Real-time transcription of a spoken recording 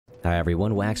Hi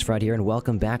everyone, WaxFraud here, and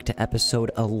welcome back to episode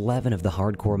 11 of the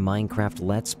Hardcore Minecraft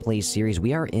Let's Play series.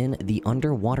 We are in the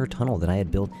underwater tunnel that I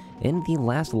had built in the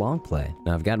last long play.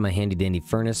 Now I've got my handy dandy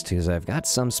furnace because I've got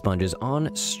some sponges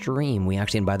on stream.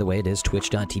 And by the way, it is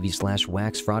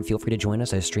twitch.tv/WaxFraud. Feel free to join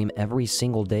us. I stream every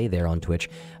single day there on Twitch.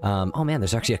 Oh man,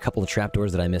 there's actually a couple of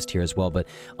trapdoors that I missed here as well, but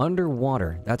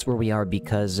underwater, that's where we are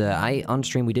because on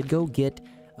stream we did go get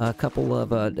a couple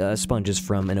of sponges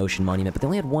from an ocean monument, but they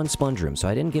only had one sponge room, so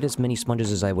I didn't get as many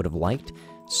sponges as I would have liked.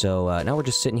 So now we're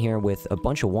just sitting here with a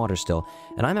bunch of water still,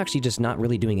 and I'm actually just not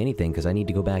really doing anything because I need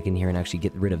to go back in here and actually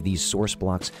get rid of these source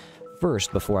blocks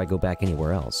first before I go back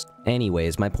anywhere else.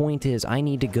 Anyways, my point is I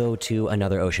need to go to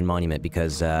another ocean monument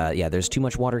because, yeah, there's too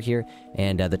much water here,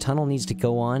 and the tunnel needs to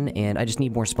go on, and I just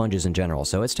need more sponges in general,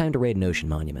 so it's time to raid an ocean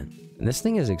monument. And this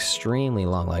thing is extremely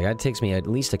long, like, it takes me at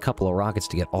least a couple of rockets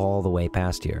to get all the way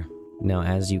past here. Now,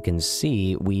 as you can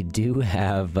see, we do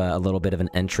have a little bit of an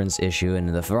entrance issue, and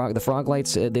the frog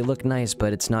lights, they look nice,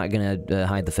 but it's not gonna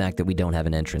hide the fact that we don't have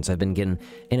an entrance. I've been getting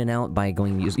in and out by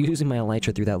using my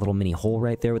elytra through that little mini hole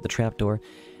right there with the trapdoor,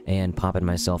 and popping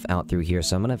myself out through here.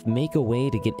 So I'm gonna make a way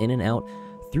to get in and out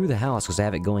through the house, because I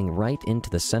have it going right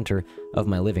into the center of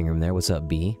my living room there. What's up,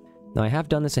 B? Now, I have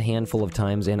done this a handful of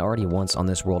times, and already once on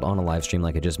this world on a live stream,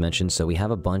 like I just mentioned, so we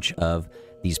have a bunch of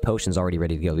these potions already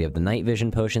ready to go. We have the night vision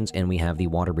potions, and we have the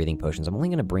water breathing potions. I'm only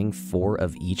going to bring 4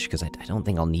 of each, because I don't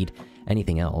think I'll need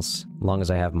anything else. As long as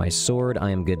I have my sword, I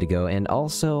am good to go, and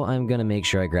also, I'm going to make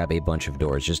sure I grab a bunch of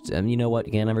doors. Just, you know what,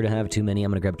 again, I'm never going to have too many.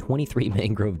 I'm going to grab 23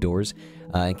 mangrove doors,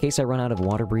 in case I run out of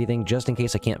water breathing, just in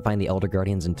case I can't find the Elder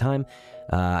Guardians in time.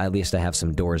 At least I have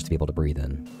some doors to be able to breathe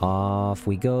in. Off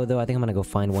we go, though. I think I'm going to go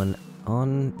find one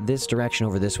on this direction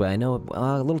over this way. I know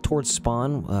a little towards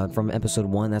spawn from episode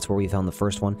 1. That's where we found the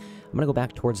first one. I'm going to go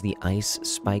back towards the ice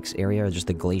spikes area, or just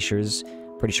the glaciers.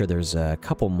 Pretty sure there's a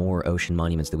couple more ocean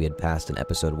monuments that we had passed in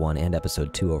episode 1 and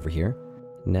episode 2 over here.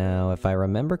 Now, if I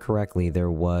remember correctly,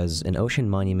 there was an ocean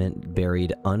monument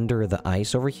buried under the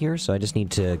ice over here, so I just need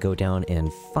to go down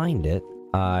and find it.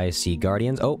 I see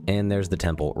guardians. Oh, and there's the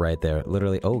temple right there.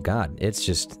 Literally, oh god, it's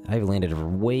just, I've landed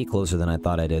way closer than I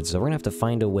thought I did, so we're gonna have to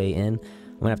find a way in.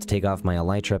 I'm gonna have to take off my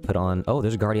elytra, put on, oh,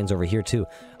 there's guardians over here too.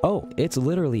 Oh, it's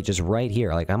literally just right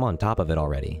here, like I'm on top of it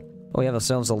already. Oh, we have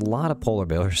ourselves a lot of polar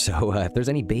bears, so if there's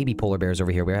any baby polar bears over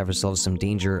here, we have ourselves some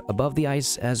danger above the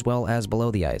ice as well as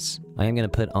below the ice. I am going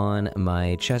to put on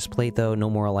my chest plate, though. No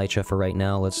more elytra for right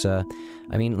now. Let's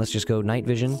just go night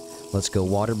vision. Let's go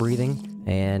water breathing,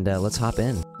 and let's hop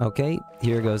in. Okay,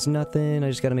 here goes nothing. I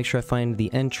just got to make sure I find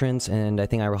the entrance, and I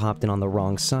think I hopped in on the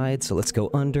wrong side, so let's go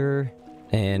under.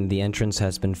 And the entrance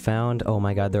has been found. Oh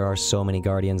my god, there are so many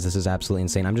guardians. This is absolutely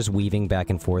insane. I'm just weaving back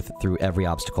and forth through every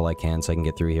obstacle I can so I can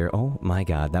get through here. Oh my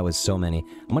god, that was so many.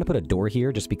 I'm gonna put a door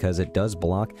here just because it does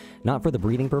block, not for the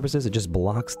breathing purposes, it just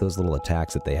blocks those little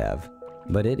attacks that they have.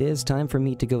 But it is time for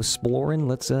me to go exploring.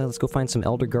 Let's go find some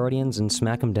Elder Guardians and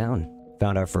smack them down.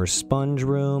 Found our first sponge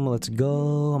room. Let's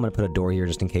go. I'm gonna put a door here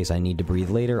just in case I need to breathe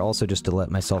later. Also just to let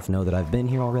myself know that I've been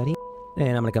here already.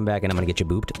 And I'm gonna come back and I'm gonna get you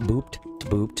booped, booped,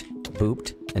 booped,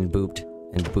 booped, and booped,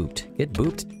 and booped. Get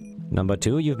booped. Number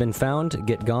 2, you've been found.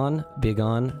 Get gone. Be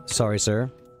gone. Sorry,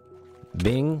 sir.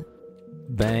 Bing,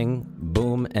 bang,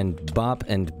 boom, and bop,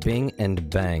 and bing, and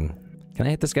bang. Can I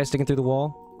hit this guy sticking through the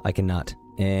wall? I cannot.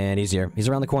 And he's here. He's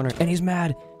around the corner, and he's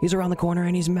mad. He's around the corner,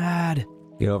 and he's mad.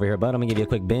 Get over here, bud. I'm gonna give you a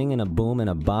quick bing and a boom and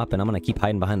a bop, and I'm gonna keep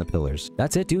hiding behind the pillars.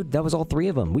 That's it, dude. That was all 3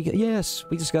 of them. Yes,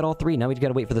 we just got all 3. Now we just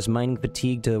gotta wait for this mining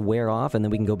fatigue to wear off, and then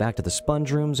we can go back to the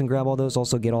sponge rooms and grab all those.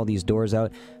 Also get all these doors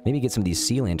out. Maybe get some of these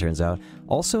sea lanterns out.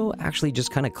 Also, actually just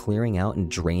kind of clearing out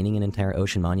and draining an entire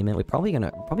ocean monument. We're probably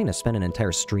gonna spend an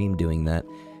entire stream doing that,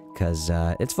 because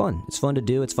it's fun. It's fun to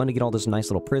do. It's fun to get all this nice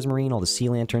little prismarine, all the sea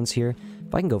lanterns here.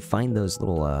 If I can go find those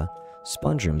little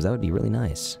sponge rooms, that would be really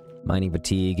nice. Mining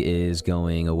fatigue is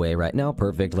going away right now.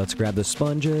 Perfect. Let's grab the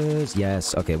sponges.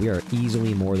 Yes. Okay, we are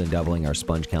easily more than doubling our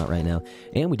sponge count right now.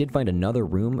 And we did find another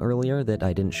room earlier that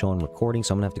I didn't show on recording,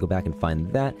 so I'm gonna have to go back and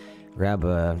find that. Grab,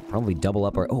 probably double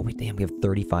up our... Oh, wait, damn, we have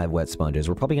 35 wet sponges.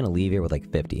 We're probably gonna leave here with,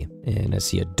 like, 50. And I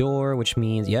see a door, which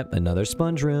means, yep, another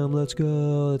sponge room. Let's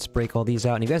go. Let's break all these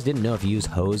out. And if you guys didn't know, if you use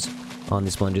hose on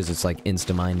the sponges, it's like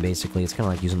insta-mine, basically. It's kind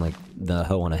of like using, like, the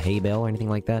hoe on a hay bale or anything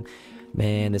like that.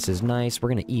 Man, this is nice. We're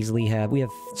gonna easily have... We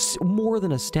have more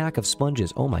than a stack of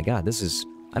sponges. Oh my god, this is...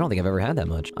 I don't think I've ever had that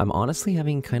much. I'm honestly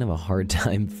having kind of a hard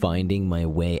time finding my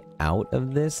way out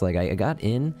of this. Like, I got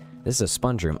in... This is a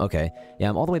sponge room. Okay. Yeah,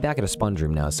 I'm all the way back at a sponge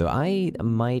room now, so I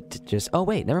might just... Oh,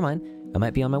 wait, never mind. I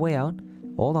might be on my way out.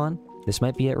 Hold on. This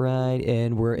might be it, right?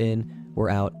 And we're in. We're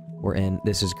out. We're in.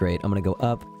 This is great. I'm gonna go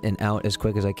up and out as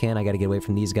quick as I can. I gotta get away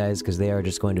from these guys, because they are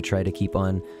just going to try to keep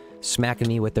on smacking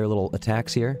me with their little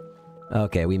attacks here.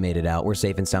 Okay, we made it out. We're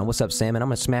safe and sound. What's up, Salmon? I'm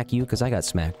gonna smack you because I got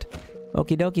smacked.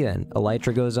 Okie dokie then.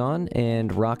 Elytra goes on,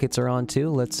 and rockets are on too.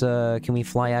 Let's, can we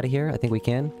fly out of here? I think we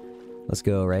can. Let's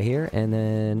go right here, and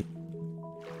then...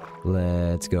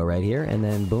 let's go right here, and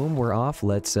then boom, we're off.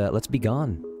 Let's be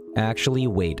gone. Actually,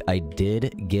 wait, I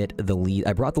did get the lead.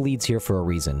 I brought the leads here for a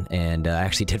reason, and I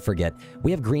actually did forget.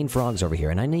 We have green frogs over here,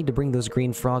 and I need to bring those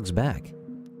green frogs back.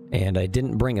 And I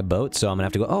didn't bring a boat, so I'm gonna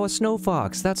have to go, oh, a snow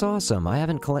fox, that's awesome. I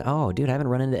haven't oh, dude, I haven't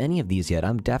run into any of these yet.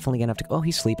 I'm definitely gonna have to, oh,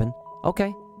 he's sleeping.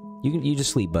 Okay, you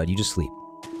just sleep, bud, you just sleep.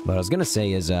 What I was gonna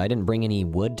say is, I didn't bring any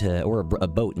wood to, or a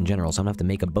boat in general, so I'm gonna have to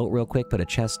make a boat real quick, put a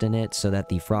chest in it so that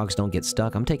the frogs don't get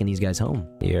stuck. I'm taking these guys home.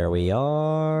 Here we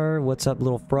are. What's up,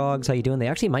 little frogs? How you doing? They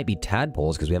actually might be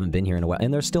tadpoles, because we haven't been here in a while,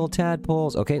 and they're still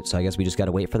tadpoles. Okay, so I guess we just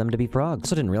gotta wait for them to be frogs.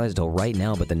 Also didn't realize until right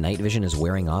now, but the night vision is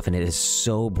wearing off, and it is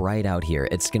so bright out here.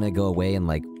 It's gonna go away in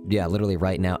like, yeah, literally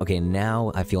right now. Okay,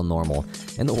 now I feel normal.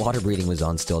 And the water breathing was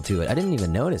on still, too. I didn't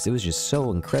even notice. It was just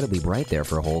so incredibly bright there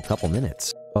for a whole couple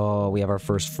minutes. Oh, we have our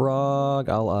first frog.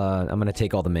 I'm gonna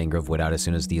take all the mangrove wood out as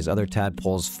soon as these other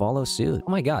tadpoles follow suit. Oh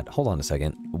my god, hold on a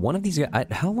second. One of these guys,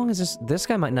 how long is this? This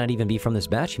guy might not even be from this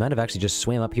batch. He might have actually just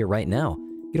swam up here right now.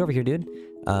 Get over here, dude.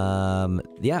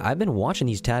 Yeah, I've been watching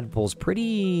these tadpoles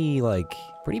pretty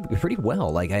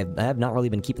well. Like, I have not really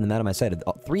been keeping them out of my sight.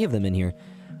 3 of them in here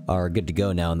are good to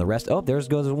go now, and the rest, oh, there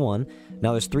goes 1.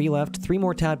 Now there's 3 left, 3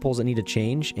 more tadpoles that need to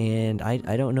change, and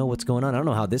I don't know what's going on. I don't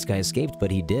know how this guy escaped,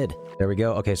 but he did. There we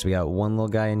go. Okay, so we got 1 little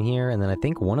guy in here, and then I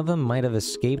think one of them might have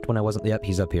escaped when I wasn't, yep,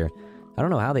 he's up here. I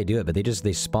don't know how they do it, but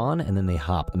they spawn, and then they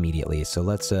hop immediately. So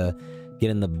let's, get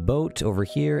in the boat over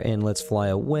here, and let's fly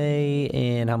away.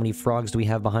 And how many frogs do we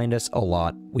have behind us? A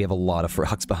lot. We have a lot of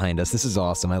frogs behind us. This is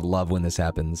awesome. I love when this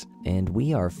happens. And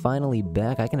we are finally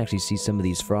back. I can actually see some of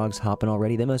these frogs hopping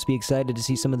already. They must be excited to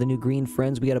see some of the new green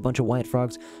friends. We got a bunch of white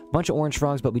frogs, a bunch of orange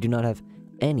frogs, but we do not have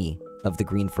any of the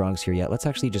green frogs here yet. Let's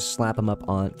actually just slap them up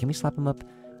on... Can we slap them up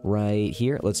right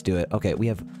here? Let's do it. Okay,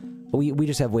 we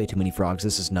just have way too many frogs.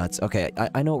 This is nuts. Okay,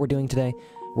 I know what we're doing today.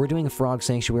 We're doing a frog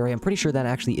sanctuary. I'm pretty sure that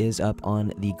actually is up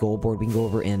on the goal board. We can go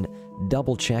over and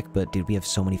double check, but dude, we have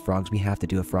so many frogs. We have to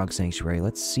do a frog sanctuary.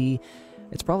 Let's see.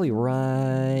 It's probably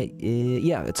right...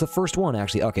 yeah, it's the first one,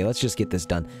 actually. Okay, let's just get this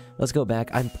done. Let's go back.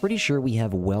 I'm pretty sure we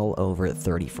have well over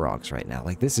 30 frogs right now.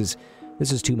 Like, this is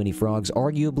too many frogs.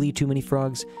 Arguably too many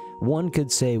frogs. One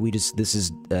could say we don't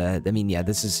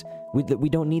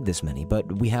need this many,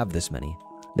 but we have this many.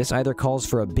 This either calls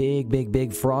for a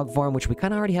big frog farm, which we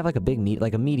kind of already have, like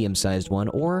a medium-sized one,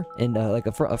 or like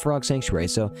a frog sanctuary.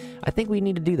 So I think we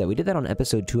need to do that. We did that on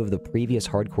episode 2 of the previous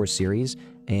hardcore series,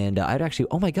 and I'd actually...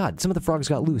 Oh my god, some of the frogs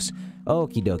got loose.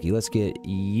 Okie dokie, let's get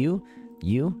you.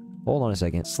 Hold on a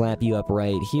second. Slap you up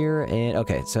right here, and...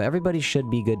 Okay, so everybody should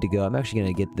be good to go. I'm actually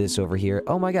gonna get this over here.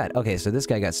 Oh my god. Okay, so this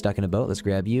guy got stuck in a boat. Let's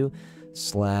grab you.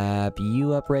 Slap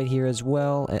you up right here as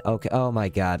well. Okay, oh my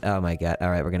god.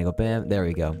 Alright, we're gonna go bam. There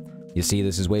we go. You see,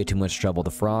 this is way too much trouble.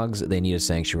 The frogs, they need a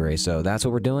sanctuary, so that's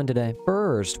what we're doing today.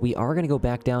 First, we are gonna go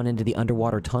back down into the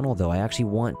underwater tunnel, though. I actually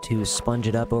want to sponge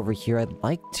it up over here. I'd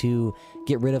like to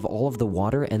get rid of all of the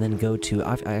water and then go to...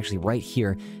 I actually, right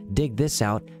here, dig this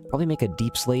out. Probably make a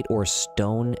deep slate or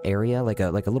stone area, like a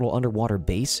little underwater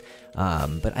base.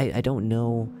 But I don't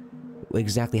know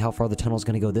exactly how far the tunnel is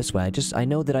going to go this way. I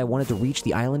know that I wanted to reach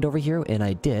the island over here, and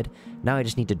I did. Now I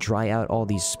just need to dry out all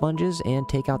these sponges and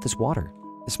take out this water.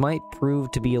 This might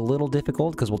prove to be a little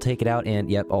difficult, because we'll take it out,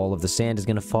 and yep, all of the sand is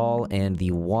going to fall, and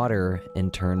the water,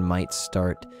 in turn, might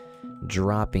start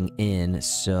dropping in.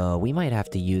 So we might have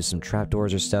to use some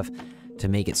trapdoors or stuff to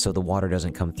make it so the water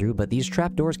doesn't come through, but these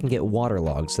trapdoors can get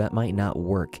waterlogged, so that might not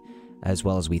work as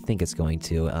well as we think it's going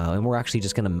to. And we're actually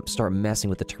just going to start messing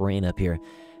with the terrain up here.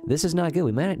 This is not good.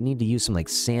 We might need to use some, like,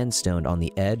 sandstone on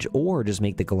the edge, or just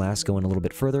make the glass go in a little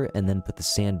bit further, and then put the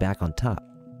sand back on top.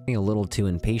 Being a little too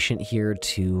impatient here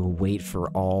to wait for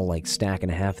all, like, stack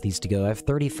and a half of these to go. I have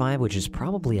 35, which is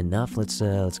probably enough. Let's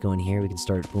go in here. We can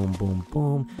start boom, boom,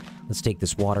 boom. Let's take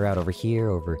this water out over here,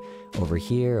 over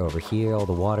here, over here. All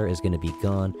the water is going to be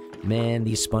gone. Man,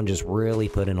 these sponges really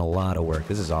put in a lot of work.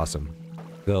 This is awesome.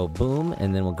 Go boom,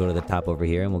 and then we'll go to the top over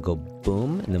here, and we'll go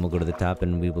boom, and then we'll go to the top,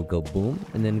 and we will go boom,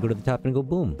 and then go to the top and go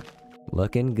boom.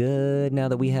 Looking good. Now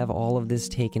that we have all of this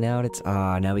taken out, it's...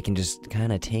 now we can just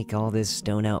kind of take all this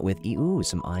stone out with... Ooh,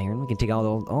 some iron. We can take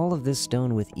all of this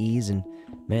stone with ease, and...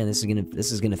 Man, this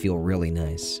is gonna feel really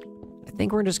nice. I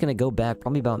think we're just gonna go back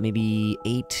probably about maybe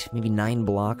 8, maybe 9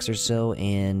 blocks or so,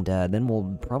 and then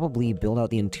we'll probably build out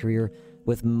the interior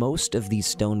with most of these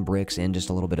stone bricks and just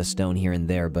a little bit of stone here and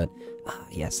there, but...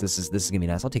 yes, this is gonna be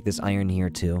nice. I'll take this iron here,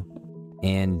 too.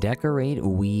 And decorate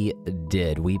we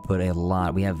did. We put a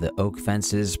lot. We have the oak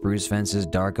fences, spruce fences,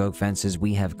 dark oak fences.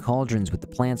 We have cauldrons with the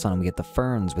plants on them. We get the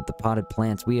ferns with the potted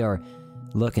plants. We are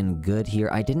looking good here.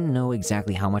 I didn't know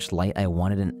exactly how much light I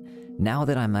wanted, and now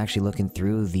that I'm actually looking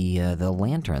through the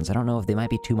lanterns, I don't know if they might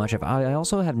be too much. I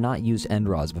also have not used end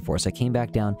rods before, so I came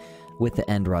back down with the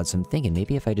end rods. So I'm thinking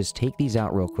maybe if I just take these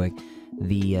out real quick,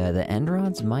 the end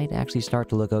rods might actually start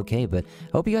to look okay. But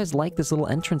I hope you guys like this little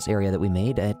entrance area that we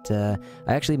made. I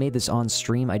actually made this on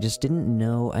stream. I just didn't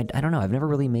know. I don't know. I've never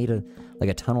really made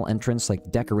a tunnel entrance,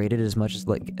 like decorated as much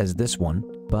as this one.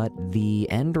 But the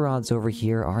end rods over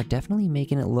here are definitely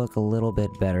making it look a little bit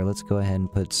better. Let's go ahead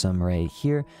and put some right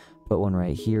here. Put one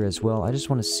right here as well. I just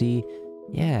want to see.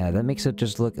 Yeah, that makes it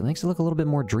just look. It makes it look a little bit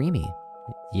more dreamy.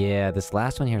 Yeah, this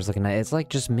last one here is looking nice. It's like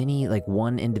just mini, like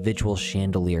one individual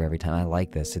chandelier every time. I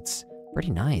like this. It's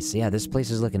pretty nice. Yeah, this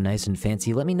place is looking nice and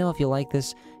fancy. Let me know if you like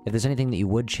this. If there's anything that you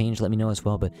would change, let me know as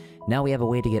well. But now we have a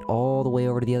way to get all the way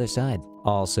over to the other side.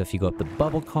 Also, if you go up the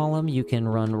bubble column, you can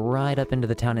run right up into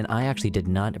the town. And I actually did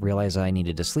not realize I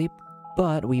needed to sleep.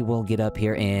 But we will get up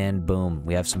here and boom,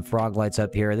 we have some frog lights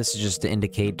up here. This is just to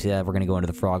indicate we're going to go into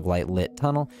the frog light lit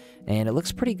tunnel. And it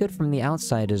looks pretty good from the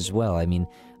outside as well. I mean,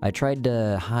 I tried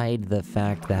to hide the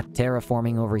fact that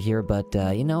terraforming over here, but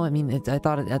you know, I mean, I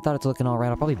thought it's looking all right.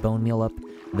 I'll probably bone meal up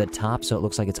the top so it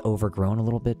looks like it's overgrown a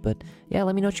little bit. But yeah,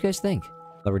 let me know what you guys think.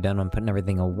 We're done on putting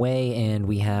everything away, and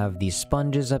we have these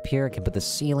sponges up here. I can put the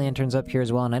sea lanterns up here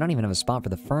as well, and I don't even have a spot for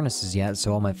the furnaces yet,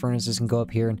 so all my furnaces can go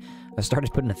up here, and I've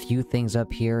started putting a few things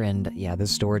up here, and yeah, this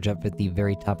storage up at the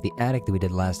very top of the attic that we did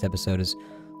last episode is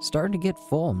starting to get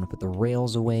full. I'm gonna put the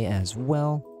rails away as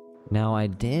well. Now, I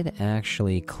did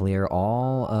actually clear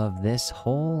all of this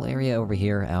whole area over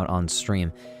here out on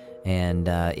stream. And,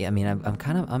 yeah, I mean,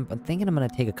 I'm thinking I'm gonna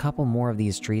take a couple more of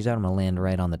these trees out. I'm gonna land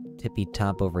right on the tippy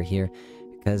top over here.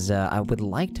 Because I would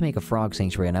like to make a frog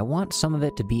sanctuary, and I want some of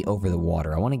it to be over the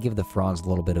water. I want to give the frogs a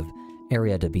little bit of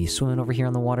area to be swimming over here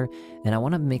on the water, and I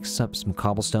want to mix up some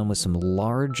cobblestone with some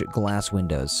large glass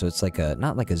windows. So it's like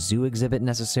not like a zoo exhibit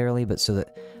necessarily, but so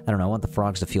that, I don't know, I want the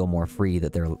frogs to feel more free,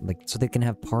 that they're like, so they can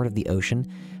have part of the ocean.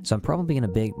 So I'm probably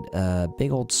going to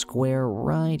big old square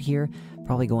right here,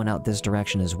 probably going out this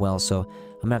direction as well. So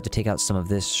I'm gonna have to take out some of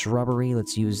this shrubbery.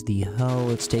 Let's use the hoe.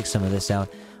 Let's take some of this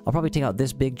out. I'll probably take out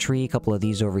this big tree, a couple of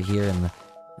these over here,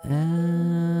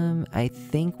 and I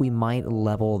think we might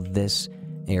level this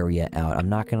area out. I'm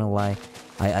not gonna lie.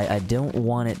 I don't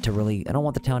want it to really, I don't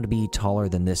want the town to be taller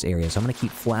than this area, so I'm gonna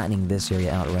keep flattening this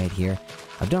area out right here.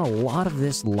 I've done a lot of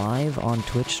this live on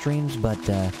Twitch streams, but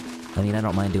I mean, I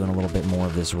don't mind doing a little bit more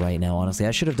of this right now, honestly.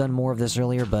 I should have done more of this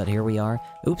earlier, but here we are.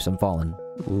 Oops, I'm falling.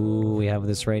 Ooh, we have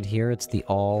this right here. It's the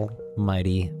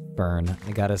almighty fern.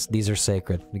 These are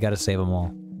sacred. We gotta save them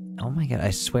all. Oh my god, I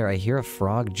swear, I hear a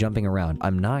frog jumping around.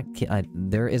 I'm not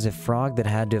there is a frog that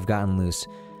had to have gotten loose.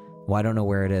 Well, I don't know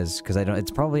where it is, because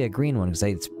it's probably a green one, because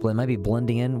it might be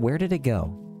blending in. Where did it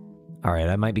go? Alright,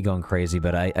 I might be going crazy,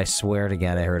 but I swear to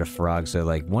god I heard a frog, so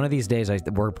like, one of these days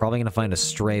we're probably gonna find a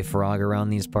stray frog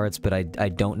around these parts, but I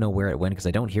don't know where it went, because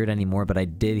I don't hear it anymore, but I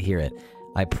did hear it.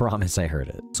 I promise I heard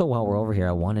it. So while we're over here,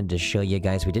 I wanted to show you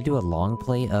guys, we did do a long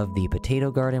play of the potato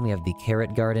garden, we have the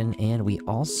carrot garden, and we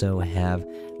also have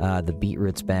the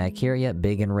beetroots back here, yeah,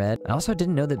 big and red. I also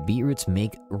didn't know that beetroots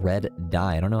make red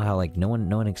dye. I don't know how, like, no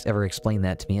one ever explained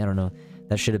that to me. I don't know.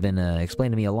 That should have been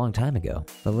explained to me a long time ago.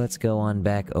 But let's go on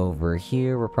back over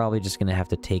here. We're probably just gonna have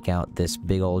to take out this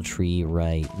big old tree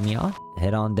right now.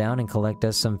 Head on down and collect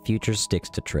us some future sticks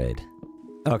to trade.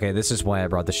 Okay, this is why I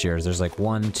brought the shears. There's like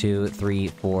 1, 2, 3,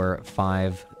 4,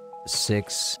 5,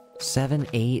 6, 7,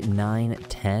 8, 9,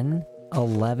 10,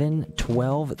 11,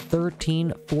 12,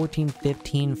 13, 14,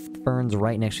 15 ferns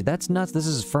right next to you. That's nuts. This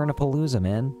is Fernapalooza,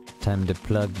 man. Time to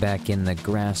plug back in the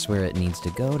grass where it needs to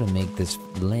go to make this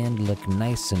land look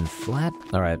nice and flat.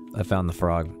 Alright, I found the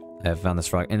frog. I found this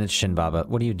frog, and it's Shinbaba.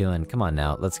 What are you doing? Come on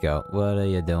now, let's go. What are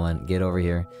you doing? Get over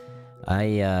here. The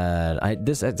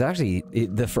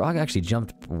frog actually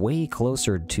jumped way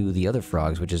closer to the other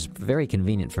frogs, which is very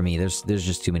convenient for me. There's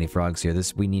just too many frogs here.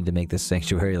 We need to make this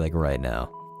sanctuary, like, right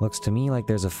now. Looks to me like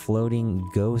there's a floating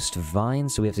ghost vine,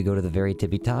 so we have to go to the very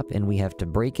tippy top, and we have to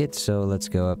break it, so let's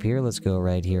go up here. Let's go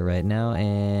right here, right now,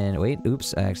 and wait,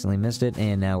 oops, I accidentally missed it,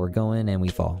 and now we're going, and we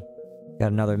fall.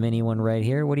 Got another mini one right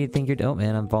here. What do you think you're doing? Oh,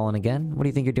 man, I'm falling again. What do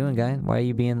you think you're doing, guy? Why are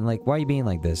you being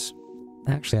like this?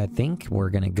 Actually, I think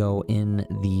we're going to go in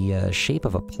the shape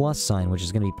of a plus sign, which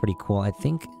is going to be pretty cool. I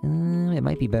think it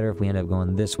might be better if we end up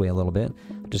going this way a little bit.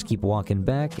 Just keep walking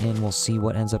back, and we'll see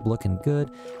what ends up looking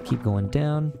good. Keep going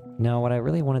down. Now, what I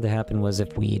really wanted to happen was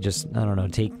if we just, I don't know,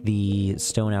 take the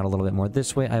stone out a little bit more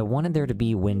this way, I wanted there to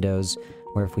be windows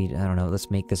where if we, I don't know, let's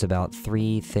make this about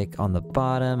 3 thick on the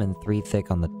bottom and 3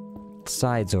 thick on the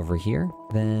sides over here.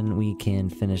 Then we can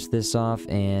finish this off,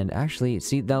 and actually,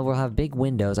 see, that will have big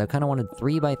windows. I kind of wanted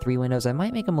 3 by 3 windows. I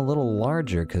might make them a little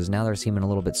larger, because now they're seeming a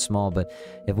little bit small, but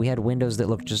if we had windows that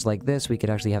look just like this, we could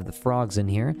actually have the frogs in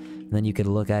here, and then you could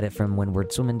look at it from when we're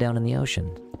swimming down in the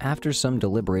ocean. After some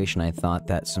deliberation, I thought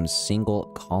that some single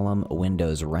column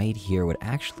windows right here would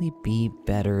actually be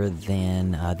better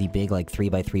than the big, like, 3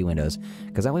 by 3 windows,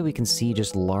 because that way we can see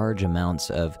just large amounts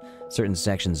of certain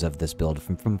sections of this build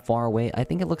from far away. I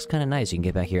think it looks kind of nice. You can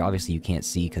get back here. Obviously, you can't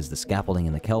see because the scaffolding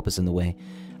and the kelp is in the way.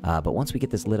 But once we get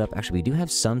this lit up, actually, we do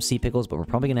have some sea pickles, but we're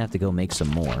probably going to have to go make some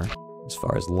more. As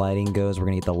far as lighting goes, we're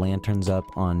going to get the lanterns up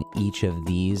on each of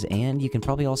these, and you can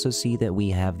probably also see that we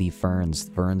have the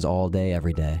ferns all day,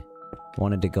 every day.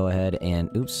 Wanted to go ahead and,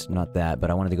 oops, not that, but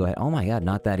I wanted to go ahead, oh my god,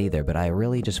 not that either, but I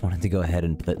really just wanted to go ahead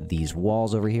and put these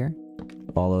walls over here,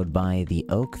 followed by the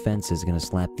oak fences. Gonna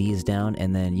slap these down,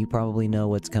 and then you probably know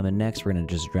what's coming next. We're gonna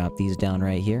just drop these down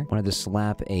right here. Wanted to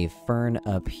slap a fern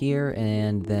up here,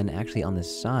 and then actually on the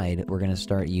side, we're gonna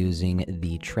start using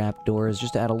the trap doors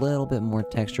just to add a little bit more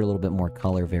texture, a little bit more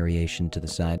color variation to the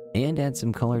side, and add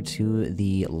some color to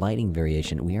the lighting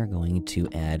variation. We are going to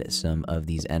add some of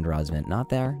these end rods, man. Not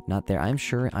there, not there. I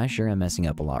sure am messing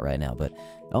up a lot right now, but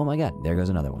oh my god, there goes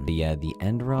another one. But yeah, the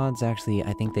end rods, actually,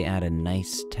 I think they add a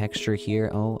nice texture here.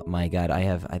 Oh my god,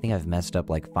 I think I've messed up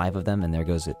like 5 of them, and there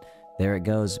goes it. There it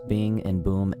goes, bing and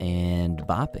boom and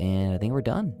bop, and I think we're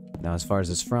done. Now, as far as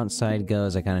this front side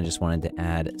goes, I kind of just wanted to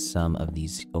add some of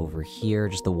these over here,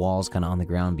 just the walls kind of on the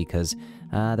ground, because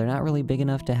they're not really big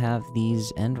enough to have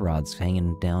these end rods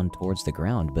hanging down towards the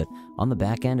ground. But on the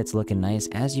back end, it's looking nice.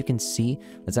 As you can see,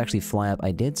 let's actually fly up.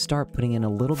 I did start putting in a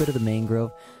little bit of the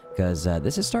mangrove, because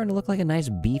this is starting to look like a nice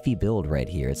beefy build right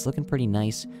here. It's looking pretty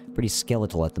nice, pretty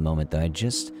skeletal at the moment, though. I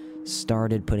just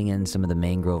started putting in some of the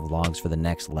mangrove logs for the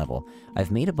next level.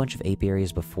 I've made a bunch of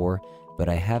apiaries before, but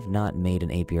I have not made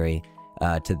an apiary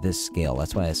to this scale.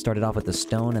 That's why I started off with the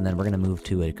stone, and then we're going to move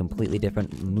to a completely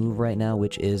different move right now,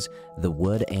 which is the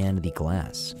wood and the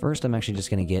glass. First, I'm actually just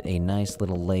going to get a nice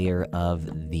little layer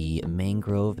of the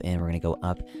mangrove, and we're going to go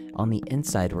up. On the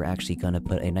inside, we're actually going to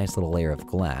put a nice little layer of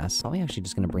glass. Probably actually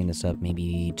just going to bring this up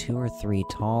maybe 2 or 3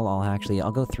 tall.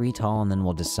 I'll go 3 tall, and then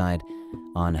we'll decide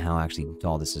on how actually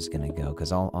tall this is going to go,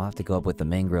 because I'll have to go up with the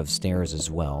mangrove stairs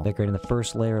as well. Decorating the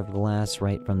first layer of glass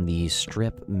right from the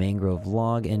strip mangrove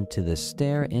log into the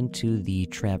stair, into the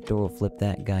trapdoor. We'll flip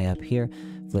that guy up here,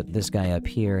 flip this guy up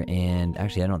here, and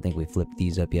actually I don't think we flipped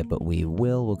these up yet, but we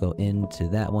will. We'll go into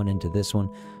that one, into this one.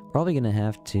 Probably going to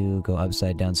have to go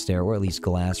upside down stair, or at least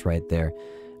glass right there,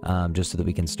 just so that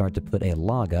we can start to put a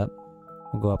log up.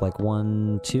 We'll go up like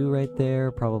 1, 2 right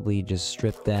there. Probably just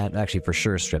strip that. Actually, for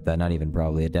sure strip that. Not even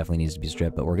probably. It definitely needs to be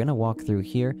stripped. But we're going to walk through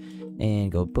here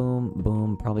and go boom,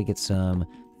 boom. Probably get some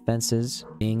fences.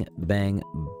 Bing, bang,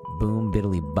 boom,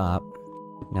 biddly bop.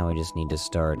 Now we just need to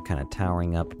start kind of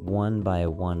towering up one by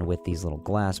one with these little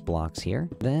glass blocks here.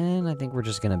 Then I think we're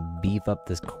just going to beef up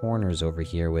the corners over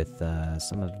here with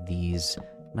some of these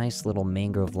nice little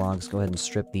mangrove logs. Go ahead and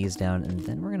strip these down. And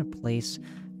then we're going to place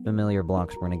familiar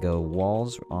blocks. We're going to go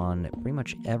walls on pretty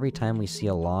much every time we see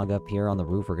a log up here on the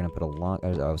roof. We're going to put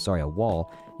a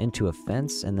wall into a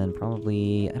fence, and then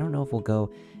probably, I don't know if we'll go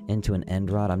into an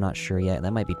end rod. I'm not sure yet.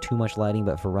 That might be too much lighting,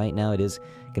 but for right now, it is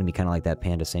going to be kind of like that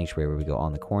panda sanctuary where we go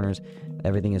on the corners.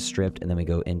 Everything is stripped, and then we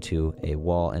go into a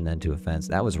wall and then to a fence.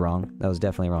 That was wrong. That was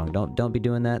definitely wrong. Don't be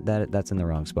doing that. That's in the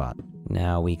wrong spot.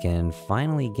 Now we can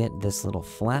finally get this little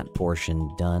flat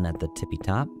portion done at the tippy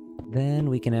top. Then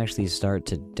we can actually start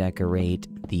to decorate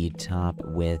the top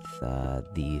with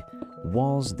the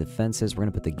walls, the fences. We're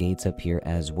going to put the gates up here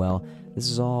as well. This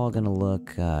is all going to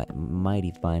look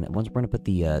mighty fine. Once we're going to put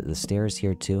the stairs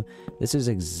here too. This is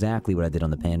exactly what I did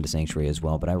on the Panda Sanctuary as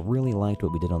well, but I really liked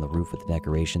what we did on the roof with the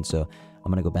decoration, so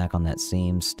I'm going to go back on that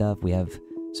same stuff. We have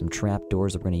some trap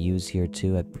doors that we're going to use here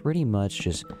too. I pretty much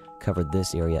just covered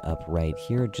this area up right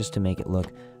here just to make it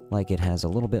look like it has a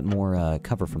little bit more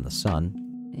cover from the sun.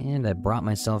 And I brought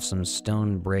myself some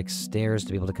stone brick stairs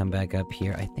to be able to come back up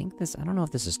here. I don't know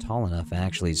if this is tall enough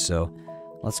actually, so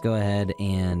let's go ahead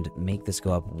and make this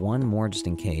go up one more just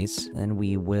in case. Then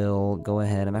we will go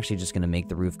ahead, I'm actually just going to make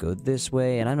the roof go this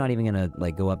way, and I'm not even going to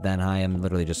like go up that high. I'm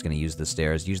literally just going to use the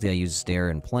stairs. Usually I use stair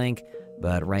and plank,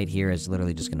 But right here is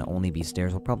literally just going to only be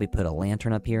stairs. We'll probably put a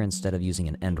lantern up here instead of using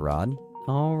an end rod.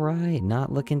 Alright,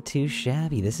 not looking too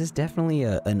shabby. This is definitely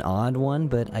an odd one,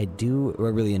 but I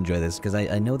really enjoy this, because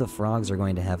I know the frogs are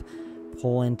going to have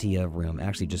plenty of room.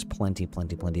 Actually, just plenty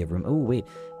of room. Oh, wait.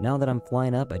 Now that I'm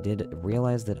flying up, I did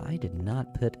realize that I did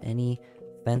not put any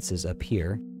fences up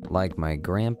here. Like my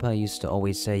grandpa used to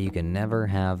always say, you can never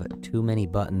have too many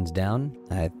buttons down.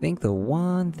 I think the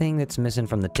one thing that's missing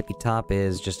from the tippy top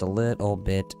is just a little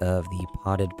bit of the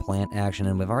potted plant action,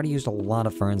 and we've already used a lot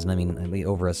of ferns, and I mean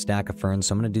over a stack of ferns,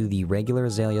 so I'm going to do the regular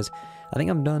azaleas. I think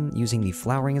I'm done using the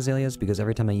flowering azaleas, because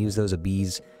every time I use those,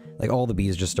 all the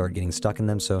bees just start getting stuck in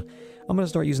them, so I'm going to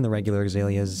start using the regular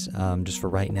azaleas, just for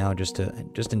right now, just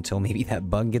until maybe that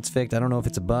bug gets fixed. I don't know if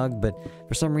it's a bug, but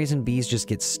for some reason, bees just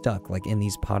get stuck, like, in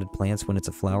these potted plants when it's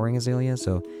a flowering azalea,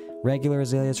 so regular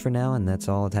azaleas for now, and that's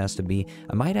all it has to be.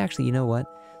 I might actually, you know what,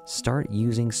 start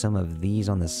using some of these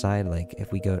on the side, like,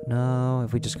 if we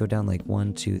just go down, like,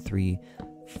 1, 2, 3,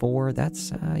 4,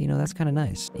 that's kind of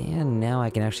nice. And now I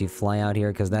can actually fly out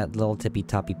here, because that little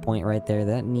tippy-toppy point right there,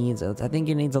 I think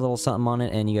it needs a little something on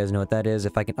it, and you guys know what that is.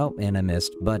 If I can, oh, and I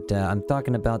missed, but I'm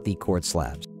talking about the quartz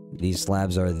slabs. These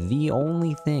slabs are the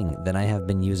only thing that I have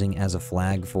been using as a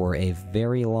flag for a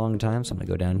very long time, so I'm gonna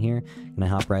go down here, and I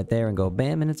hop right there and go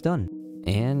bam, and it's done.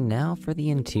 And now for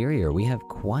the interior. We have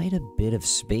quite a bit of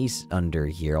space under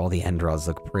here. All the end rods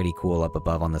look pretty cool up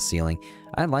above on the ceiling.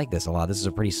 I like this a lot. This is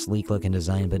a pretty sleek looking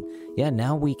design, but yeah,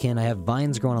 now I have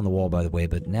vines growing on the wall, by the way,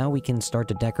 but now we can start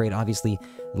to decorate. Obviously,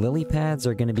 lily pads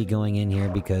are going to be going in here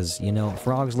because,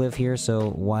 frogs live here, so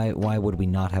why would we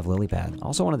not have lily pads?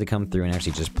 Also wanted to come through and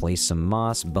actually just place some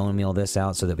moss, bone meal this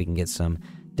out so that we can get some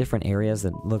different areas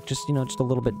that look just a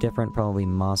little bit different. Probably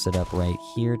moss it up right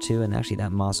here too, and actually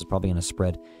that moss is probably going to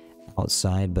spread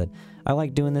outside, but I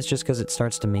like doing this just because it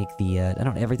starts to make the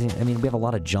everything. I mean, we have a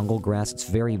lot of jungle grass. It's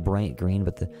very bright green,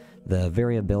 but the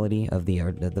variability of the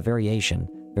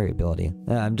variability.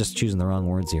 I'm just choosing the wrong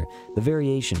words here. The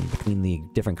variation between the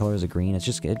different colors of green, it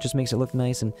just makes it look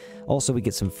nice, and also we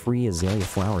get some free azalea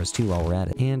flowers too while we're at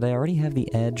it. And I already have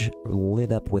the edge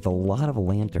lit up with a lot of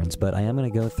lanterns, but I am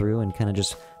going to go through and kind of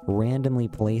just randomly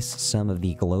place some of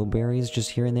the glowberries just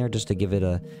here and there, just to give it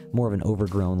a more of an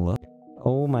overgrown look.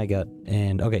 Oh my god.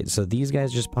 And okay, so these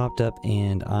guys just popped up,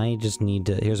 and I just need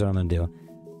to, here's what I'm gonna do.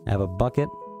 I have a bucket.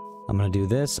 I'm gonna do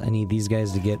this. I need these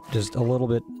guys to get just a little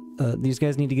bit, these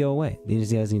guys need to go away.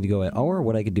 These guys need to go away. Or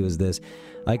what I could do is this.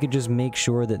 I could just make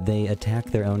sure that they attack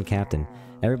their own captain.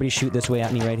 Everybody shoot this way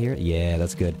at me right here. Yeah,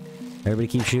 that's good. Everybody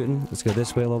keep shooting. Let's go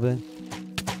this way a little bit.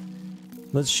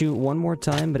 Let's shoot one more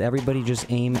time, but everybody just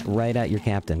aim right at your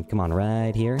captain. Come on,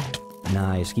 right here.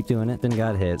 Nice, keep doing it. Then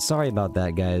got hit. Sorry about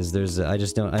that, guys. I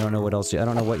don't know what else, I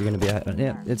don't know what you're gonna be,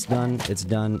 yeah, it's done, it's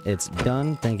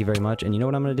done. Thank you very much. And you know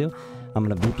what I'm gonna do? I'm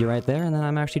gonna boop you right there, and then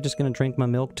I'm actually just gonna drink my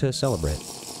milk to celebrate.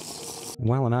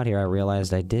 While I'm out here, I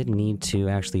realized I did need to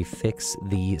actually fix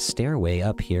the stairway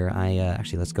up here.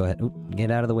 Actually, let's go ahead. Oop,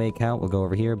 get out of the way, cow. We'll go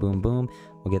over here, boom, boom.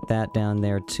 We'll get that down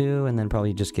there too, and then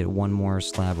probably just get one more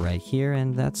slab right here,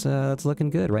 and that's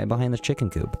looking good, right behind the chicken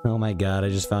coop. Oh my god, I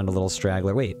just found a little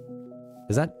straggler. Wait.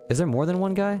 Is there more than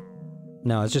one guy?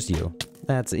 No, it's just you.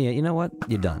 Yeah, you know what?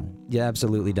 You're done. You're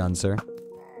absolutely done, sir.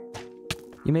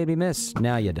 You made me miss.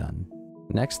 Now you're done.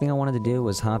 Next thing I wanted to do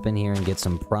was hop in here and get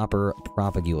some proper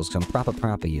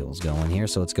propagules going here.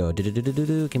 So let's go.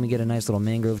 Can we get a nice little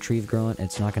mangrove tree growing?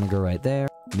 It's not going to grow right there.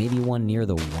 Maybe one near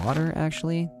the water,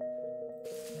 actually.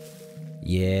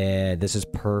 Yeah, this is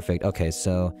perfect. Okay,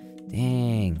 so,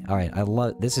 dang. All right, I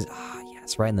love, this is,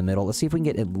 yes, right in the middle. Let's see if we can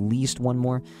get at least one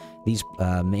more. These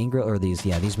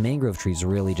these mangrove trees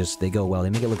really they go well.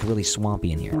 They make it look really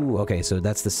swampy in here. Ooh, okay, so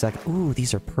that's the second. Ooh,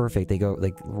 these are perfect. They go,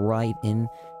 like, right in.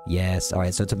 Yes,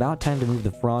 alright, so it's about time to move the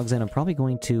frogs in. I'm probably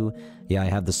going to, I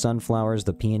have the sunflowers,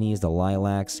 the peonies, the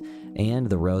lilacs, and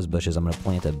the rose bushes. I'm going to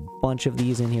plant a bunch of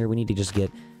these in here. We need to just get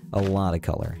a lot of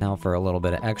color. Now for a little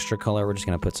bit of extra color, we're just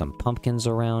going to put some pumpkins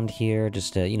around here,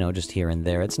 just here and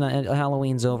there. It's not,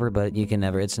 Halloween's over, but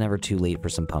it's never too late for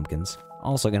some pumpkins.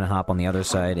 Also gonna hop on the other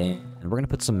side, and we're gonna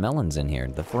put some melons in here.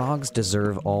 The frogs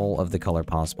deserve all of the color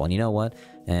possible, and you know what?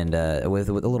 And with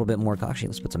a little bit more, actually,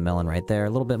 let's put some melon right there.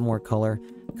 A little bit more color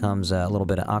comes a little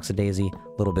bit of oxydaisy,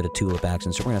 a little bit of tulip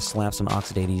action. So we're gonna slap some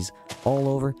oxydaisies all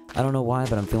over. I don't know why,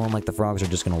 but I'm feeling like the frogs are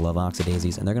just gonna love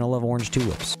oxydaisies, and they're gonna love orange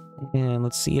tulips. And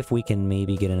let's see if we can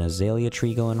maybe get an azalea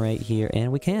tree going right here,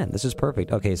 and we can. This is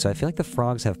perfect. Okay, so I feel like the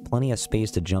frogs have plenty of space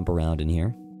to jump around in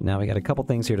here. Now we got a couple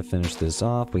things here to finish this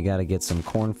off. We got to get some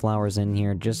cornflowers in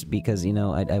here just because,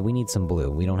 we need some blue.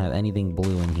 We don't have anything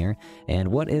blue in here. And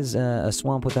what is a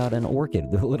swamp without an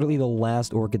orchid? Literally the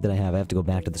last orchid that I have. I have to go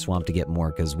back to the swamp to get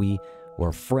more because we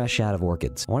We're fresh out of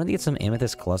orchids. I wanted to get some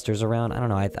amethyst clusters around. I don't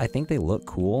know, I think they look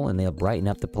cool, and they'll brighten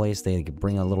up the place. They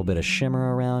bring a little bit of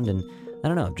shimmer around, and I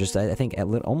don't know, just I think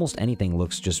almost anything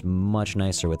looks just much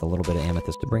nicer with a little bit of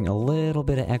amethyst to bring a little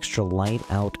bit of extra light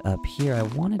out up here. I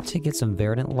wanted to get some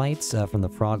verdant lights from the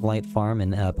frog light farm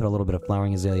and put a little bit of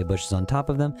flowering azalea bushes on top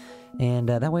of them, and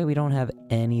that way we don't have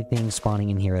anything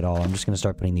spawning in here at all. I'm just going to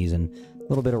start putting these in a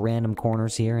little bit of random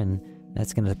corners here, and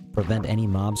that's going to prevent any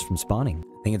mobs from spawning.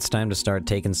 I think it's time to start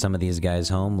taking some of these guys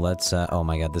home. Let's, oh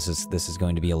my god, this is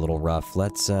going to be a little rough.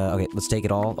 Okay, let's take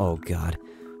it all. Oh god.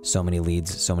 So many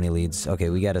leads, so many leads. Okay,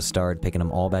 we gotta start picking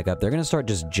them all back up. They're gonna start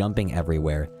just jumping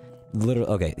everywhere. Literally,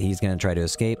 okay, he's gonna try to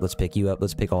escape. Let's pick you up.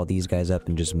 Let's pick all these guys up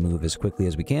and just move as quickly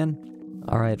as we can.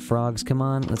 Alright, frogs, come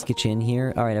on. Let's get you in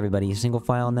here. Alright, everybody, single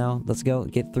file now. Let's go,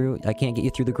 get through. I can't get you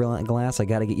through the glass. I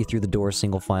gotta get you through the door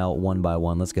single file, one by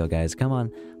one. Let's go, guys. Come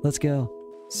on, let's go.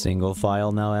 Single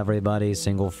file now, everybody.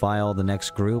 Single file. The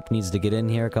next group needs to get in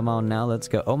here. Come on now, let's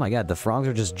go. Oh my god, the frogs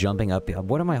are just jumping up.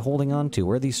 What am I holding on to?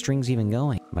 Where are these strings even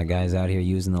going? My guy's out here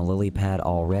using the lily pad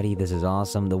already. This is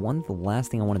awesome. The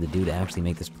last thing I wanted to do to actually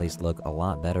make this place look a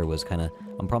lot better was kind of...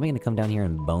 I'm probably going to come down here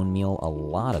and bone meal a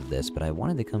lot of this, but I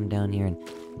wanted to come down here and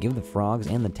give the frogs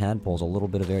and the tadpoles a little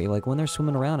bit of area. Like, when they're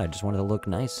swimming around, I just wanted to look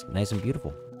nice and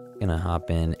beautiful. Gonna hop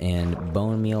in and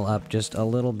bone meal up just a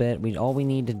little bit. All we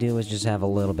need to do is just have a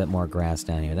little bit more grass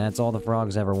down here. That's all the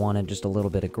frogs ever wanted, just a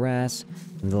little bit of grass.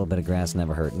 A little bit of grass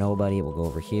never hurt nobody. We'll go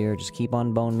over here, just keep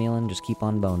on bone mealing, just keep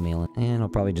on bone mealing. And I'll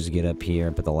probably just get up here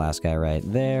and put the last guy right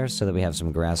there so that we have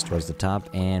some grass towards the top,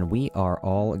 and we are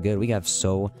all good. We have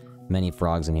so many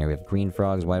frogs in here. We have green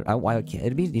frogs, white,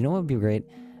 it'd be, you know what would be great?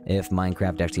 If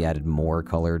Minecraft actually added more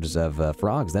colors of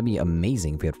frogs. That'd be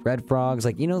amazing. If we had red frogs,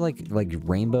 like, you know, like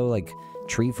rainbow, like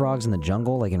tree frogs in the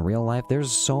jungle, like in real life.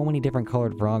 There's so many different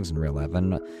colored frogs in real life,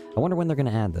 and I wonder when they're going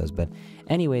to add those. But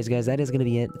anyways, guys, that is going to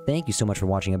be it. Thank you so much for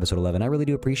watching episode 11. I really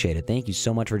do appreciate it. Thank you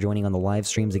so much for joining on the live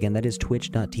streams. Again, that is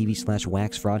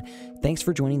twitch.tv/WaxFraud. Thanks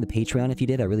for joining the Patreon if you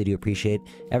did. I really do appreciate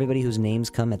everybody whose names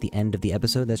come at the end of the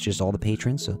episode. That's just all the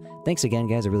patrons. So thanks again,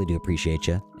 guys. I really do appreciate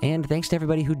you. And thanks to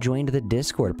everybody who joined the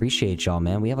Discord. Appreciate y'all,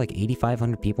 man. We have like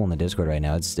 8,500 people in the Discord right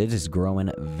now. It is growing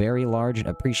very large.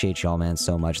 Appreciate y'all, man,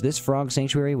 so much. This frog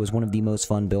sanctuary was one of the most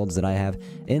fun builds that I have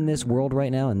in this world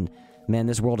right now, and man,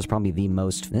 this world is probably the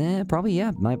most,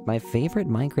 my favorite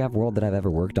Minecraft world that I've ever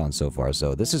worked on so far.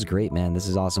 So this is great, man. This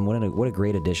is awesome. What a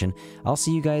great addition. I'll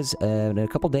see you guys in a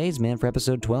couple days, man, for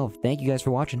episode 12. Thank you guys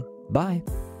for watching. Bye.